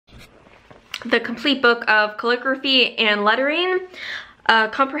The Complete Book of Calligraphy and Lettering, a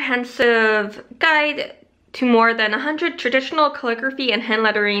comprehensive guide to more than 100 traditional calligraphy and hand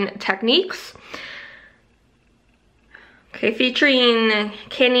lettering techniques. Okay, featuring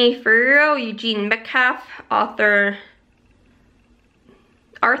Kenny Ferrero, Eugene Metcalf, Arthur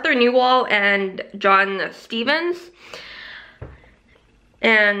Newall, and John Stevens.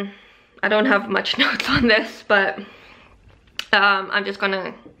 And I don't have much notes on this, but I'm just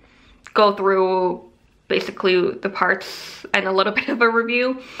gonna go through basically the parts and a little bit of a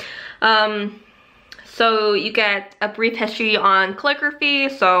review. So you get a brief history on calligraphy,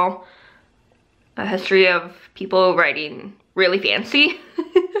 so a history of people writing really fancy.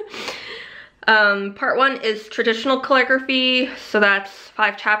 Part 1 is traditional calligraphy, so that's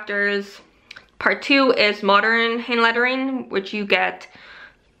 5 chapters. Part 2 is modern hand lettering, which you get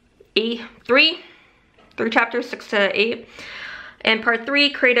 3 chapters, 6 to 8. And part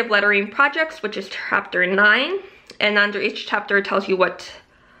 3, creative lettering projects, which is chapter 9. And under each chapter it tells you what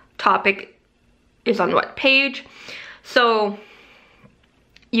topic is on what page. So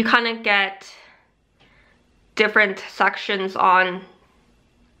you kind of get different sections on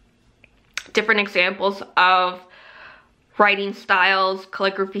different examples of writing styles,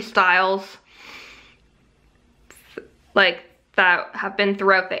 calligraphy styles, like that have been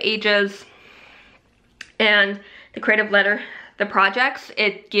throughout the ages. And the creative letter, the projects,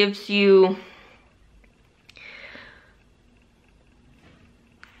 it gives you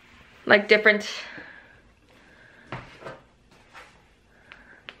like different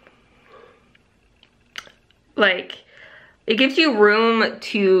it gives you room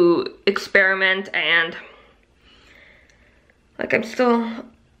to experiment, and like I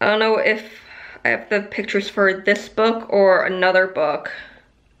don't know if I have the pictures for this book or another book.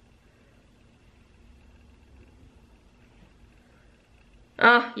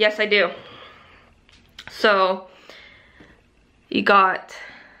 Yes, I do. So you got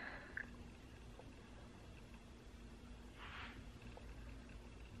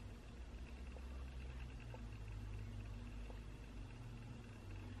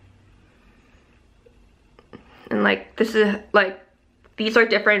and like this is like these are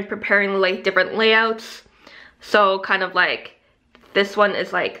different, preparing like different layouts. So kind of like this one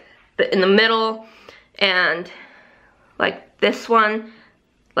is like in the middle, and like this one,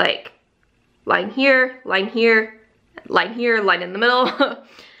 like line here, line here, line here, line in the middle.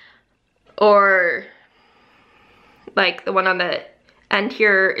 Or like the one on the end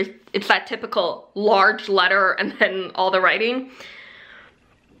here is, it's that typical large letter and then all the writing.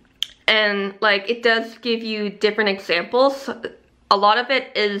 And like it does give you different examples. A lot of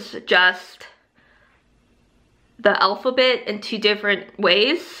it is just the alphabet in 2 different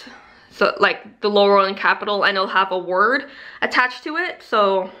ways. So like the lower one in capital, and it'll have a word attached to it.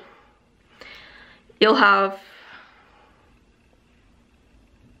 So you'll have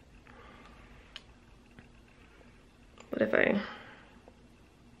what if I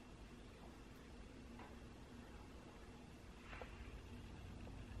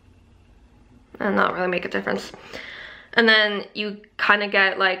and not really make a difference. And then you kind of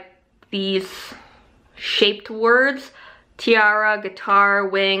get like these shaped words, tiara, guitar,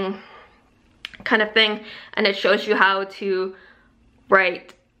 wing, kind of thing, and it shows you how to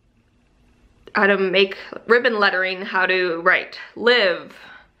write, how to make ribbon lettering, how to write live.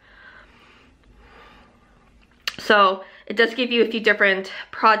 So it does give you a few different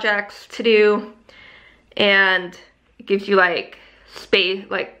projects to do, and it gives you like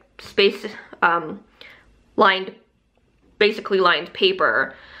space lined, basically lined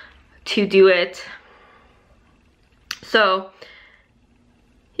paper to do it. So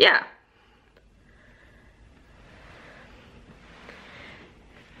yeah.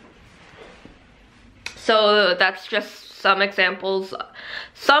 So that's just some examples.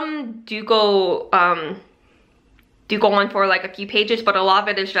 Some do go on for like a few pages, but a lot of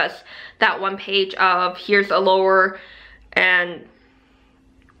it is just that one page of here's a lower and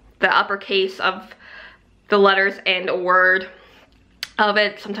the uppercase of the letters and a word of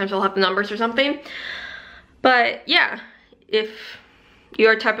it. Sometimes I'll have the numbers or something. But yeah, if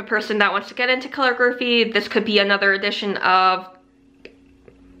you're a type of person that wants to get into calligraphy, this could be another edition of,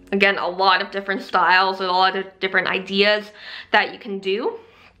 again, a lot of different styles and a lot of different ideas that you can do.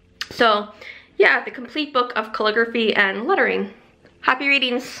 So yeah, the Complete Book of Calligraphy and Lettering. Happy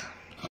readings.